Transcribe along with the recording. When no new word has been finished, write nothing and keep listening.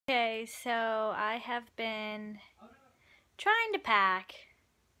Okay, so I have been trying to pack,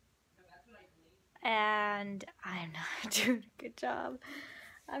 and I'm not doing a good job.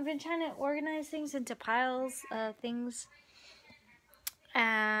 I've been trying to organize things into piles of things,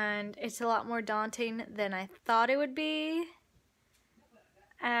 and it's a lot more daunting than I thought it would be,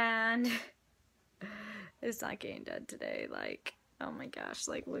 and it's not getting done today. Like, oh my gosh,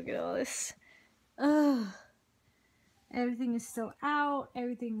 like, look at all this. Ugh. Everything is still out.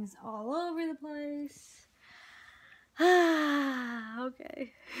 Everything is all over the place.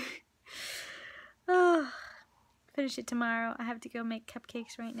 Okay. Oh, finish it tomorrow. I have to go make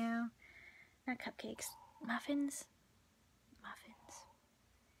cupcakes right now. Not cupcakes. Muffins.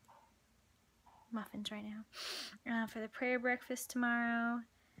 Muffins right now. For the prayer breakfast tomorrow.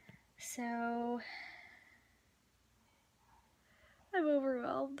 So I'm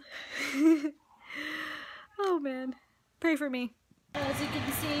overwhelmed. Oh man. Pray for me. As you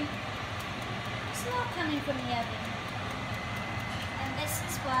can see, smoke coming from the oven. And this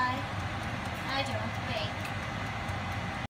is why